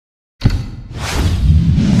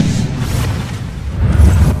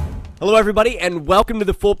Hello, everybody, and welcome to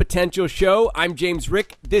the Full Potential Show. I'm James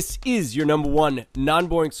Rick. This is your number one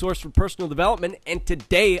non-boring source for personal development. And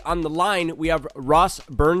today on the line, we have Ross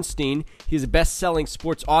Bernstein. He's a best-selling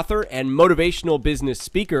sports author and motivational business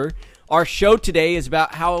speaker. Our show today is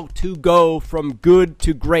about how to go from good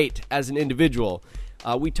to great as an individual.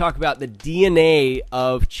 We talk about the DNA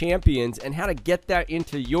of champions and how to get that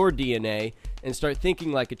into your DNA and start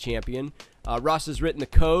thinking like a champion. Ross has written the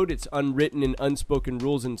code. It's unwritten and unspoken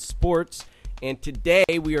rules in sports. And today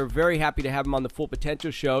we are very happy to have him on the Full Potential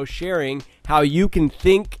Show, sharing how you can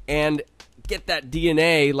think and get that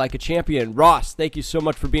DNA like a champion. Ross, thank you so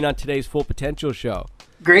much for being on today's Full Potential Show.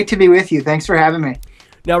 Great to be with you. Thanks for having me.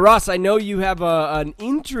 Now, Ross, I know you have an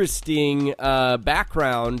interesting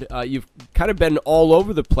background. You've kind of been all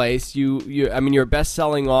over the place. You're a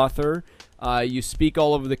best-selling author. You speak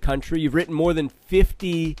all over the country. You've written more than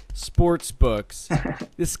 50 sports books.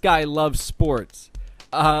 This guy loves sports.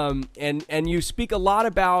 And you speak a lot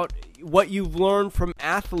about what you've learned from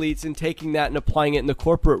athletes and taking that and applying it in the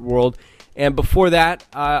corporate world. And before that,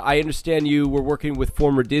 I understand you were working with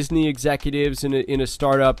former Disney executives in a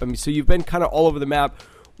startup. I mean, so you've been kind of all over the map.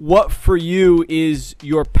 What for you is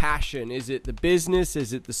your passion? Is it the business?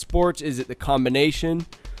 Is it the sports? Is it the combination?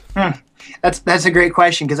 That's a great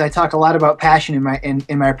question, because I talk a lot about passion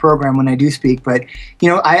in my program when I do speak. But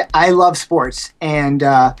I love sports, and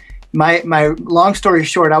my long story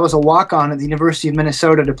short, I was a walk-on at the University of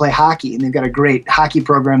Minnesota to play hockey, and they've got a great hockey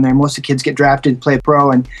program there. Most of the kids get drafted to play pro,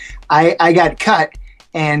 and I got cut.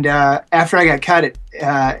 And after I got cut,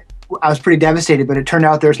 I was pretty devastated, but it turned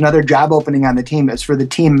out there's another job opening on the team. It's for the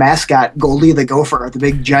team mascot, Goldie the Gopher, the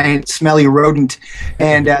big, giant, smelly rodent.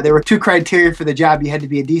 And there were two criteria for the job. You had to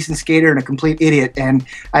be a decent skater and a complete idiot. And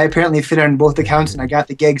I apparently fit on both accounts, and I got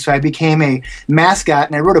the gig. So I became a mascot,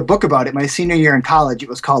 and I wrote a book about it my senior year in college. It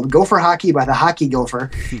was called Gopher Hockey by the Hockey Gopher.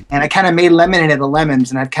 And I kind of made lemonade of the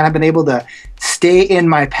lemons, and I've kind of been able to stay in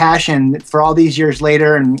my passion for all these years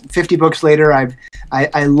later. And 50 books later,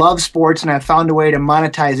 I love sports, and I've found a way to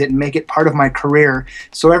monetize it and make it part of my career.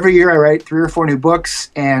 So every year I write 3 or 4 new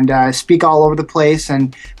books and speak all over the place,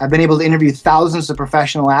 and I've been able to interview thousands of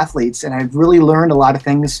professional athletes, and I've really learned a lot of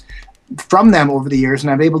things from them over the years,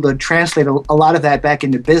 and I'm able to translate a lot of that back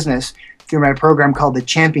into business through my program called the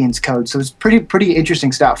Champions Code. So it's pretty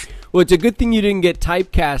interesting stuff. Well, it's a good thing you didn't get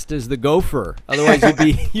typecast as the Gopher. Otherwise,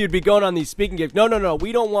 you'd be going on these speaking gigs. No,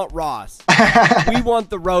 we don't want Ross. We want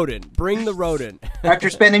the rodent. Bring the rodent. After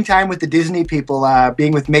spending time with the Disney people,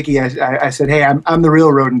 being with Mickey, I said, hey, I'm the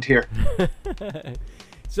real rodent here.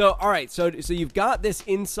 So, all right, so you've got this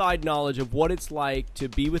inside knowledge of what it's like to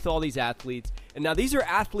be with all these athletes. And now these are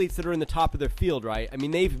athletes that are in the top of their field, right? I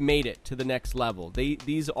mean, they've made it to the next level.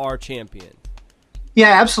 These are champions.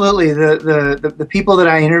 Yeah, absolutely. The people that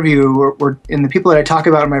I interview and the people that I talk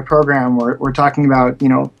about in my program, we're talking about,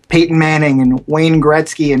 Peyton Manning and Wayne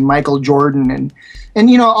Gretzky and Michael Jordan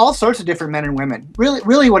and all sorts of different men and women.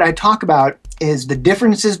 Really what I talk about is the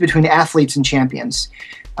differences between athletes and champions.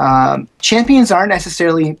 Champions aren't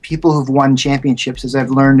necessarily people who've won championships, as I've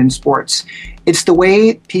learned in sports. It's the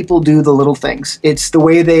way people do the little things. It's the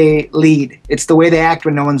way they lead. It's the way they act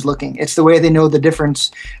when no one's looking. It's the way they know the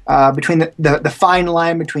difference between the fine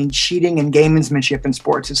line between cheating and gamesmanship in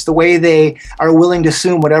sports. It's the way they are willing to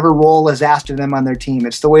assume whatever role is asked of them on their team.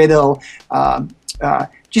 It's the way they'll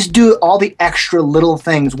just do all the extra little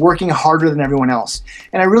things, working harder than everyone else.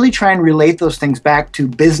 And I really try and relate those things back to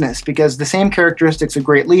business, because the same characteristics of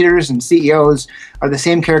great leaders and CEOs are the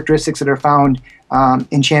same characteristics that are found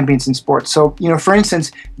in champions in sports. So, for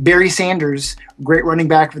instance, Barry Sanders, great running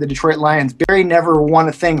back for the Detroit Lions. Barry never won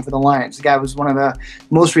a thing for the Lions. The guy was one of the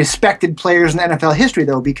most respected players in NFL history,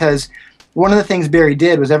 though, because one of the things Barry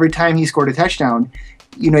did was every time he scored a touchdown,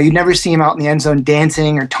 you'd never see him out in the end zone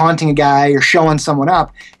dancing or taunting a guy or showing someone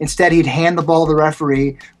up. Instead, he'd hand the ball to the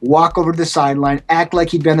referee, walk over to the sideline, act like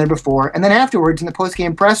he'd been there before, and then afterwards in the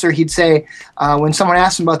post-game presser, he'd say, when someone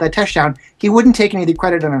asked him about that touchdown, he wouldn't take any of the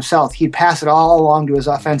credit on himself. He'd pass it all along to his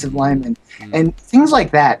offensive lineman. And things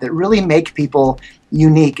like that really make people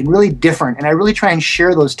unique and really different. And I really try and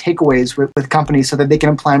share those takeaways with companies so that they can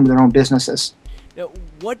apply them to their own businesses. Now,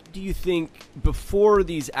 what do you think, before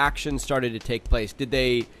these actions started to take place, did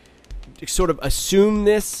they sort of assume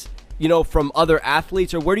this, from other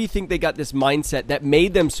athletes, or where do you think they got this mindset that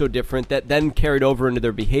made them so different that then carried over into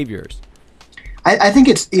their behaviors? I think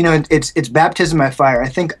it's baptism by fire. I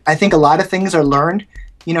think a lot of things are learned,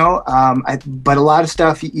 but a lot of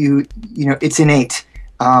stuff it's innate.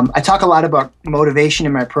 I talk a lot about motivation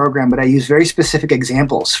in my program, but I use very specific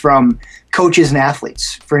examples from coaches and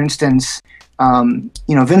athletes. For instance,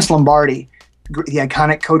 Vince Lombardi, the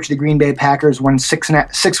iconic coach of the Green Bay Packers, won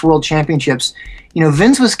six world championships.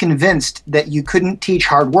 Vince was convinced that you couldn't teach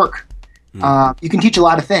hard work. You can teach a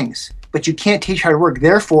lot of things, but you can't teach hard work.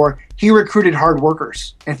 Therefore, he recruited hard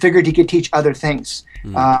workers and figured he could teach other things.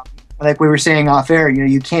 Like we were saying off air,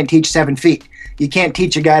 you can't teach 7 feet. You can't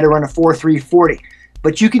teach a guy to run a 4.3 40,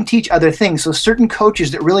 but you can teach other things. So certain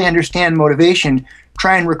coaches that really understand motivation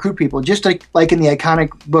try and recruit people, just like in the iconic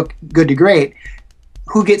book Good to Great.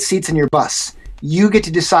 Who gets seats in your bus? You get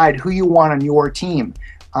to decide who you want on your team.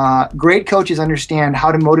 Great coaches understand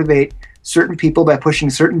how to motivate certain people by pushing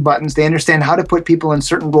certain buttons. They understand how to put people in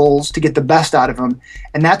certain roles to get the best out of them.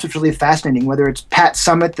 And that's what's really fascinating, whether it's Pat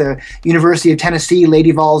Summitt, the University of Tennessee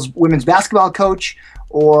Lady Vols women's basketball coach,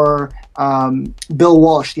 or Bill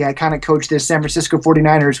Walsh, the iconic coach of the San Francisco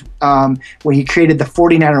 49ers, when he created the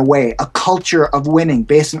 49er way, a culture of winning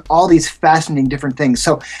based on all these fascinating different things.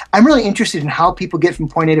 So I'm really interested in how people get from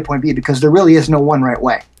point A to point B, because there really is no one right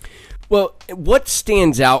way. Well, what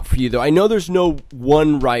stands out for you, though? I know there's no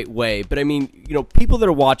one right way, but I mean, people that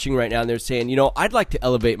are watching right now, and they're saying, I'd like to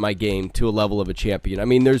elevate my game to a level of a champion. I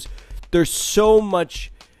mean, there's so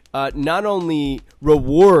much, not only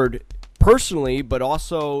reward personally, but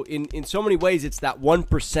also in so many ways, it's that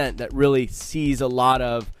 1% that really sees a lot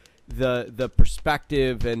of the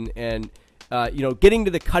perspective and getting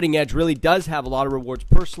to the cutting edge really does have a lot of rewards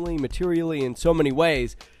personally, materially, in so many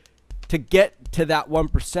ways. To get to that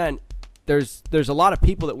 1%, there's a lot of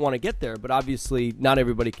people that want to get there, but obviously not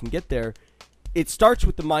everybody can get there. It starts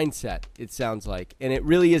with the mindset, it sounds like, and it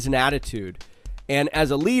really is an attitude. And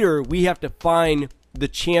as a leader, we have to find the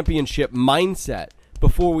championship mindset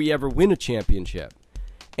before we ever win a championship.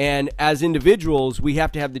 And as individuals, we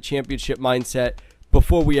have to have the championship mindset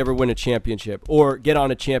before we ever win a championship or get on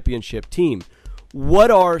a championship team.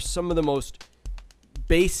 What are some of the most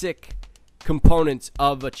basic components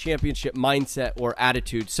of a championship mindset or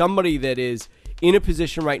attitude? Somebody that is in a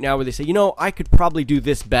position right now where they say, I could probably do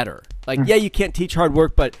this better. Like, yeah, you can't teach hard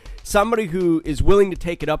work, but somebody who is willing to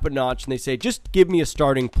take it up a notch and they say, just give me a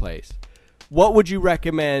starting place. What would you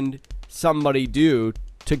recommend somebody do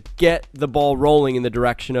to get the ball rolling in the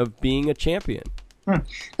direction of being a champion?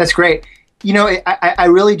 That's great. I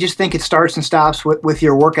really just think it starts and stops with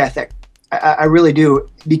your work ethic. I really do,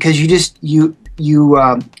 because the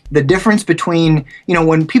difference between,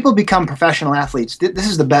 when people become professional athletes, this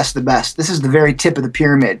is the best of the best. This is the very tip of the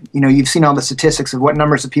pyramid. You've seen all the statistics of what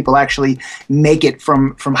numbers of people actually make it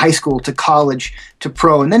from high school to college to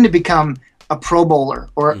pro, and then to become a Pro Bowler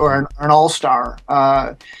or an all-star.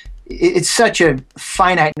 It's such a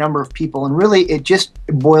finite number of people, and really it just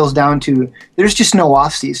boils down to there's just no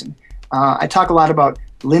off season. I talk a lot about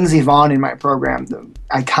Lindsey Vonn in my program, the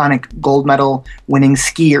iconic gold medal winning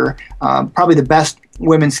skier, probably the best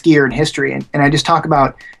women's skier in history. And I just talk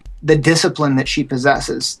about the discipline that she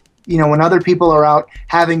possesses. When other people are out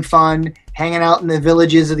having fun, hanging out in the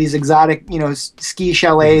villages of these exotic, ski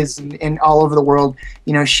chalets and all over the world,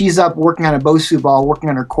 she's up working on a Bosu ball, working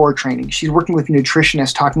on her core training. She's working with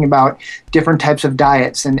nutritionists, talking about different types of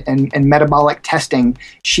diets and metabolic testing.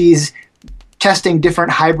 She's testing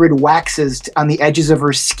different hybrid waxes on the edges of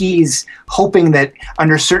her skis, hoping that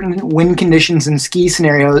under certain wind conditions and ski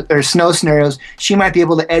scenarios or snow scenarios, she might be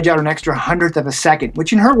able to edge out an extra 100th of a second,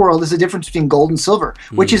 which in her world is the difference between gold and silver,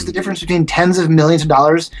 which is the difference between tens of millions of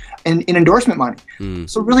dollars in endorsement money.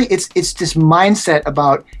 So really, it's this mindset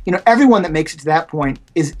about, everyone that makes it to that point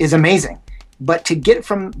is amazing, but to get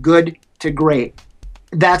from good to great,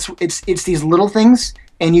 it's these little things.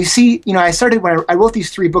 And you see, I started when I wrote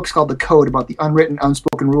these 3 books called The Code, about the unwritten,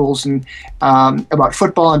 unspoken rules, and about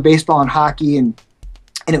football and baseball and hockey, and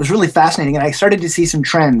it was really fascinating. And I started to see some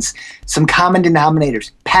trends, some common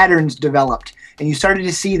denominators, patterns developed, and you started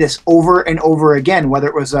to see this over and over again, whether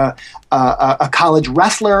it was a college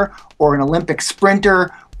wrestler or an Olympic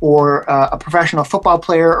sprinter or a professional football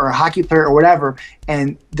player or a hockey player or whatever,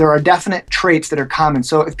 and there are definite traits that are common.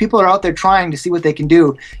 So if people are out there trying to see what they can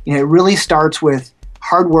do, it really starts with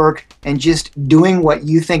hard work and just doing what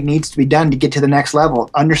you think needs to be done to get to the next level,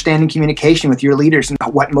 understanding communication with your leaders and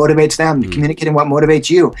what motivates them, communicating what motivates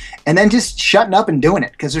you, and then just shutting up and doing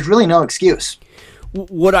it, because there's really no excuse.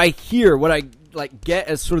 What I get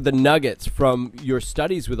as sort of the nuggets from your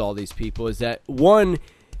studies with all these people is that, one,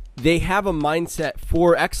 they have a mindset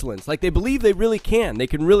for excellence. Like, they believe they really can. They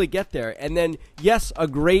can really get there. And then, yes, a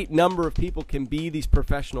great number of people can be these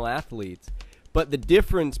professional athletes. But the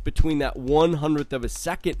difference between that 100th of a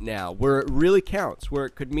second now, where it really counts, where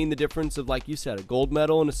it could mean the difference of, like you said, a gold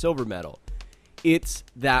medal and a silver medal, it's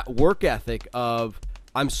that work ethic of,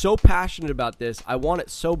 I'm so passionate about this, I want it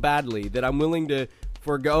so badly that I'm willing to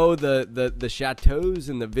forgo the chateaus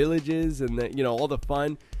and the villages and the, all the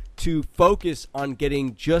fun to focus on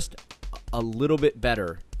getting just a little bit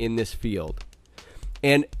better in this field.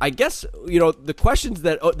 And I guess, the questions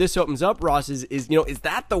that this opens up, Ross, is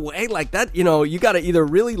that the way? Like that, you got to either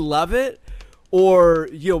really love it or,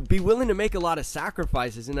 be willing to make a lot of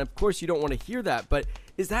sacrifices. And of course, you don't want to hear that. But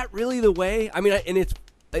is that really the way? I mean, and it's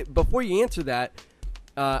before you answer that,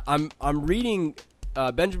 I'm reading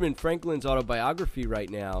Benjamin Franklin's autobiography right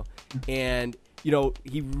now. And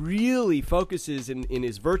he really focuses in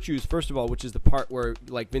his virtues, first of all, which is the part where,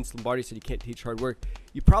 like Vince Lombardi said, you can't teach hard work.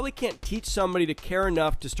 You probably can't teach somebody to care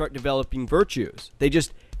enough to start developing virtues. They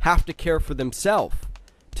just have to care for themselves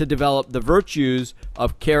to develop the virtues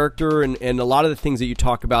of character and a lot of the things that you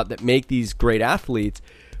talk about that make these great athletes.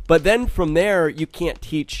 But then from there, you can't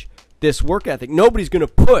teach this work ethic. Nobody's going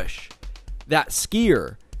to push that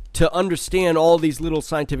skier to understand all these little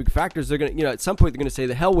scientific factors. They're going to, at some point they're going to say,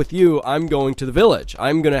 the hell with you, I'm going to the village.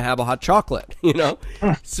 I'm going to have a hot chocolate,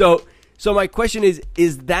 So my question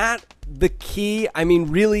is that the key? I mean,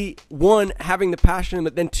 really, one, having the passion,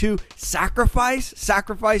 but then two, sacrifice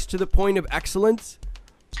to the point of excellence?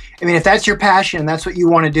 I mean, if that's your passion and that's what you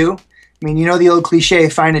want to do, I mean, the old cliche,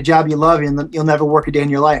 find a job you love and you'll never work a day in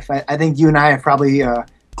your life. I think you and I are probably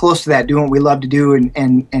close to that, doing what we love to do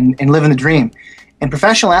and living the dream. And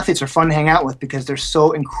professional athletes are fun to hang out with because they're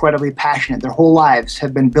so incredibly passionate. Their whole lives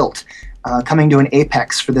have been built coming to an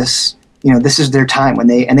apex for this. This is their time when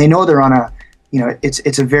they know they're on a,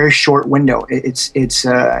 it's a very short window.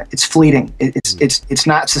 It's fleeting. It's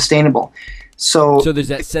not sustainable. So there's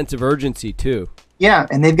that sense of urgency too. Yeah,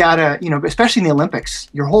 and they've got to, especially in the Olympics,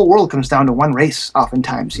 your whole world comes down to one race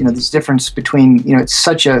oftentimes. This difference between, it's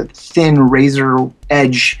such a thin razor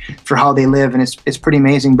edge for how they live, and it's pretty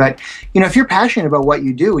amazing. But, if you're passionate about what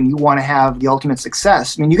you do and you want to have the ultimate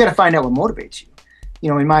success, I mean, you got to find out what motivates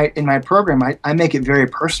you. In my program, I make it very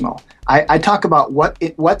personal. I talk about what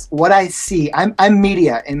I see. I'm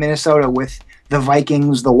media in Minnesota with the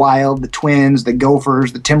Vikings, the Wild, the Twins, the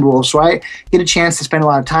Gophers, the Timberwolves. So I get a chance to spend a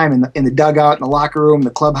lot of time in the dugout, in the locker room, the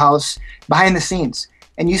clubhouse, behind the scenes.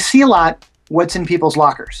 And you see a lot what's in people's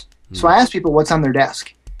lockers. So I ask people what's on their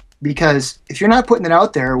desk. Because if you're not putting it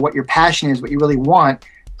out there, what your passion is, what you really want,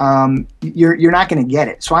 you're not going to get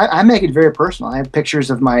it. So I make it very personal. I have pictures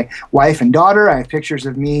of my wife and daughter. I have pictures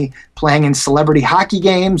of me playing in celebrity hockey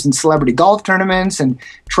games and celebrity golf tournaments and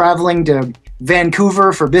traveling to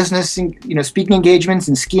Vancouver for business, speaking engagements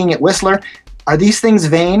and skiing at Whistler. Are these things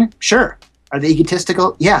vain? Sure. Are they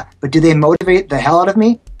egotistical? Yeah. But do they motivate the hell out of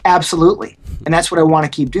me? Absolutely. And that's what I want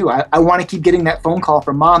to keep doing. I want to keep getting that phone call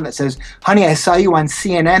from mom that says, honey, I saw you on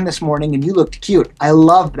CNN this morning and you looked cute. I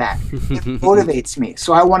love that. It motivates me.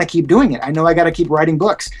 So I want to keep doing it. I know I got to keep writing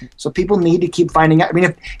books. So people need to keep finding out. I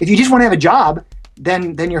mean, if you just want to have a job,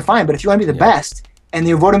 then you're fine. But if you want to be the best and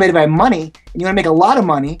you're motivated by money and you want to make a lot of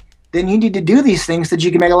money, then you need to do these things so that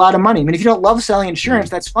you can make a lot of money. I mean, if you don't love selling insurance,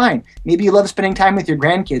 that's fine. Maybe you love spending time with your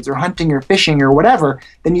grandkids or hunting or fishing or whatever,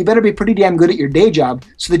 then you better be pretty damn good at your day job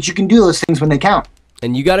so that you can do those things when they count.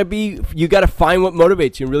 And you got to find what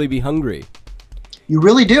motivates you and really be hungry. You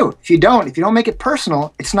really do. If you don't make it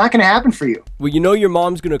personal, it's not going to happen for you. Well, your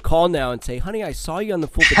mom's going to call now and say, honey, I saw you on the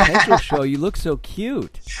Full Potential show. You look so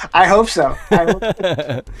cute. I hope so.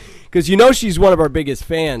 Because she's one of our biggest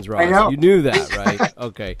fans, right? I know. You knew that, right?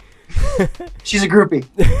 Okay. She's a groupie.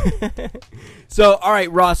 So, all right,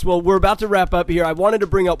 Ross, well, we're about to wrap up here. I wanted to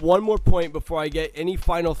bring up one more point before I get any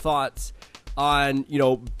final thoughts on,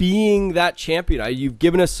 being that champion. You've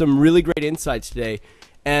given us some really great insights today.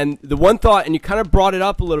 And the one thought, and you kind of brought it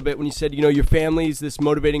up a little bit when you said, your family's this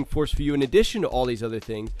motivating force for you in addition to all these other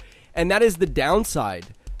things. And that is the downside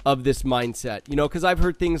of this mindset, because I've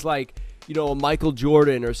heard things like, Michael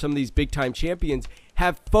Jordan or some of these big time champions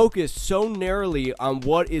have focused so narrowly on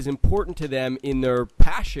what is important to them in their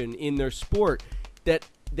passion, in their sport, that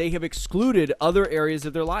they have excluded other areas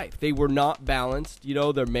of their life. They were not balanced.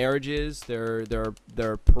 Their marriages,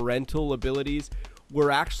 their parental abilities were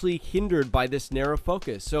actually hindered by this narrow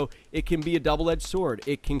focus. So it can be a double-edged sword.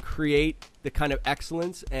 It can create the kind of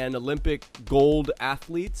excellence and Olympic gold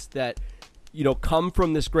athletes that, come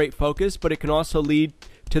from this great focus, but it can also lead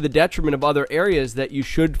to the detriment of other areas that you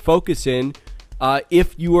should focus in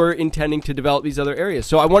if you are intending to develop these other areas.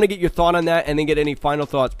 So I want to get your thought on that and then get any final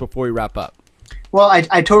thoughts before we wrap up. Well,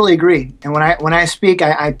 I totally agree. And when I speak,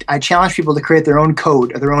 I challenge people to create their own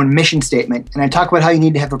code or their own mission statement. And I talk about how you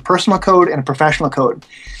need to have a personal code and a professional code.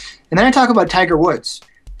 And then I talk about Tiger Woods.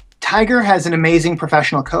 Tiger has an amazing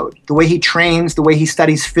professional code. The way he trains, the way he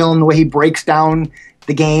studies film, the way he breaks down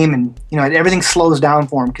the game, and everything slows down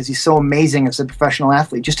for him because he's so amazing as a professional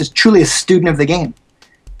athlete, just as truly a student of the game.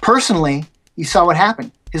 Personally, you saw what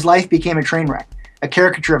happened. His life became a train wreck, a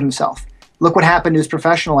caricature of himself. Look what happened to his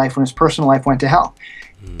professional life when his personal life went to hell.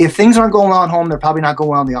 If things aren't going well at home, they're probably not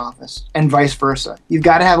going well in the office, and vice versa. You've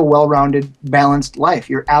got to have a well-rounded, balanced life.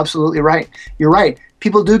 You're absolutely right. You're right.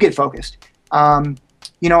 People do get focused.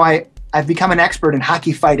 I've become an expert in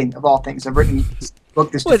hockey fighting, of all things. I've written a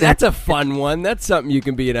book. Well, that's a fun one. That's something you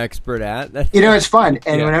can be an expert at. It's fun.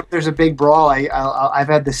 And whenever there's a big brawl, I've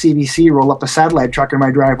had the CBC roll up a satellite truck in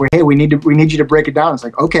my driveway. Hey, we need you to break it down. It's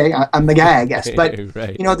like, okay, I'm the guy, I guess. But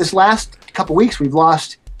right. This last couple weeks, we've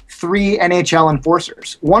lost 3 NHL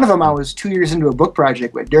enforcers. One of them I was 2 years into a book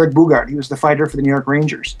project with, Derek Bugard. He was the fighter for the New York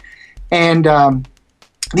Rangers. And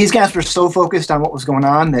these guys were so focused on what was going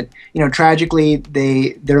on that, tragically,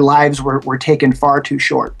 their lives were taken far too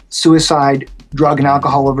short. Suicide, drug and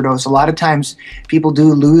alcohol overdose. A lot of times people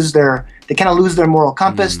do they kind of lose their moral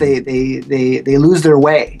compass. They lose their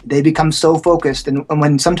way. They become so focused, and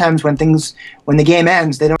when the game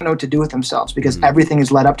ends, they don't know what to do with themselves because everything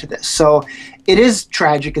is led up to this. So it is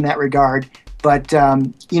tragic in that regard. But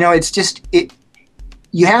it's just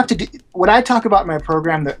you have to do what I talk about in my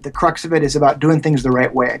program. The crux of it is about doing things the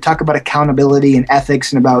right way. I talk about accountability and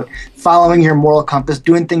ethics and about following your moral compass,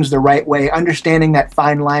 doing things the right way, understanding that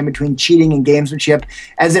fine line between cheating and gamesmanship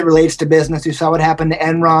as it relates to business. You saw what happened to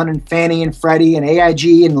Enron and Fannie and Freddie and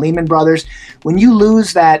AIG and Lehman Brothers. When you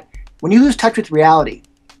lose touch with reality,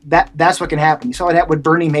 that's what can happen. You saw that with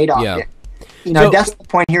Bernie Madoff did. That's the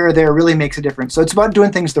point here or there really makes a difference. So it's about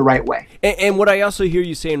doing things the right way. And what I also hear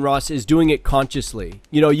you saying, Ross, is doing it consciously.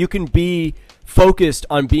 You can be focused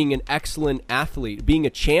on being an excellent athlete, being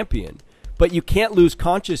a champion, but you can't lose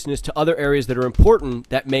consciousness to other areas that are important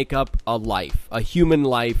that make up a life, a human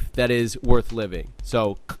life that is worth living.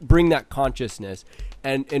 So bring that consciousness.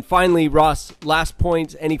 And finally, Ross, last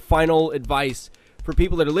point, any final advice for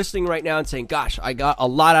people that are listening right now and saying, gosh, I got a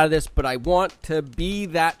lot out of this, but I want to be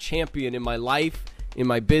that champion in my life, in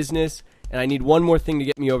my business, and I need one more thing to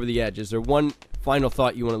get me over the edge. Is there one final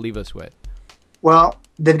thought you want to leave us with? Well,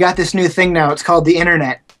 they've got this new thing now. It's called the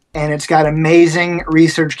internet, and it's got amazing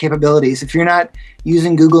research capabilities. If you're not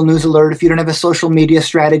using Google News Alert, if you don't have a social media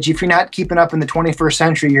strategy, if you're not keeping up in the 21st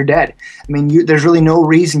century, you're dead. I mean, there's really no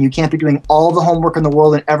reason you can't be doing all the homework in the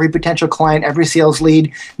world and every potential client, every sales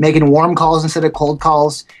lead, making warm calls instead of cold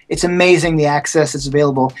calls. It's amazing the access that's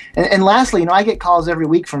available. And lastly, I get calls every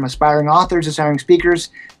week from aspiring authors, aspiring speakers.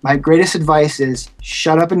 My greatest advice is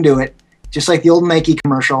shut up and do it. Just like the old Nike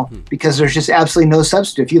commercial, because there's just absolutely no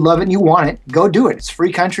substitute. If you love it and you want it, go do it. It's a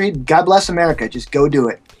free country. God bless America. Just go do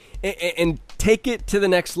it. And take it to the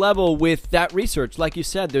next level with that research. Like you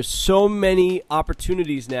said, there's so many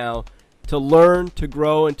opportunities now to learn, to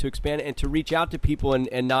grow, and to expand, and to reach out to people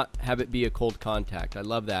and not have it be a cold contact. I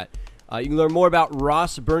love that. You can learn more about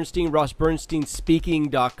Ross Bernstein,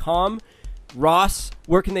 rossbernsteinspeaking.com. Ross,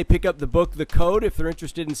 where can they pick up the book, The Code, if they're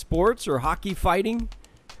interested in sports or hockey fighting?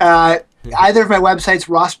 Either of my websites,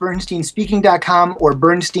 rossbernsteinspeaking.com or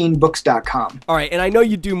bernsteinbooks.com. All right, and I know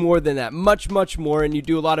you do more than that, much, much more, and you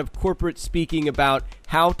do a lot of corporate speaking about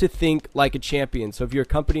how to think like a champion. So if you're a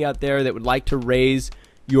company out there that would like to raise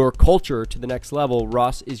your culture to the next level,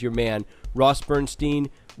 Ross is your man. Ross Bernstein,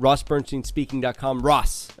 rossbernsteinspeaking.com.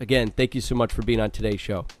 Ross, again, thank you so much for being on today's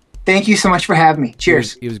show. Thank you so much for having me.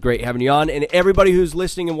 Cheers. It was great having you on. And everybody who's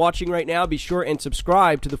listening and watching right now, be sure and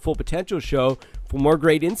subscribe to the Full Potential Show for more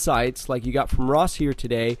great insights like you got from Ross here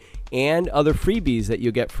today and other freebies that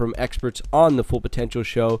you'll get from experts on the Full Potential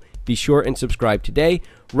Show. Be sure and subscribe today.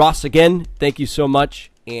 Ross, again, thank you so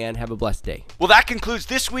much and have a blessed day. Well, that concludes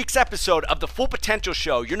this week's episode of the Full Potential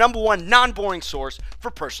Show, your #1 non-boring source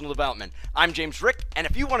for personal development. I'm James Rick, and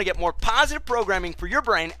if you want to get more positive programming for your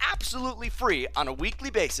brain absolutely free on a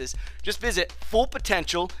weekly basis, just visit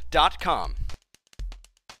fullpotential.com.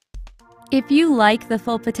 If you like the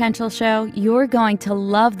Full Potential Show, you're going to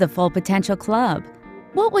love the Full Potential Club.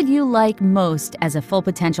 What would you like most as a Full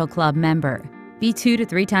Potential Club member? Be 2 to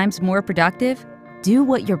 3 times more productive? Do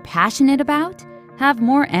what you're passionate about? Have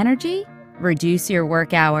more energy? Reduce your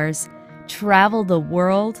work hours? Travel the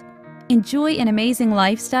world? Enjoy an amazing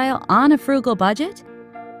lifestyle on a frugal budget?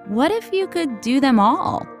 What if you could do them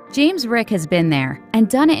all? James Rick has been there and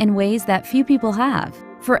done it in ways that few people have.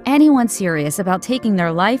 For anyone serious about taking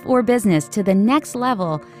their life or business to the next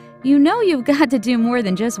level, you've got to do more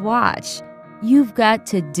than just watch. You've got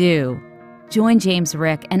to do. Join James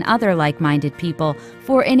Rick and other like-minded people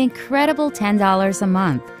for an incredible $10 a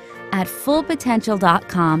month at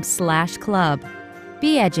fullpotential.com/club.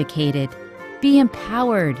 Be educated. Be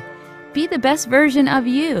empowered. Be the best version of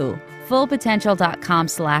you.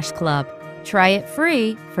 fullpotential.com/club. Try it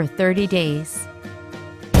free for 30 days.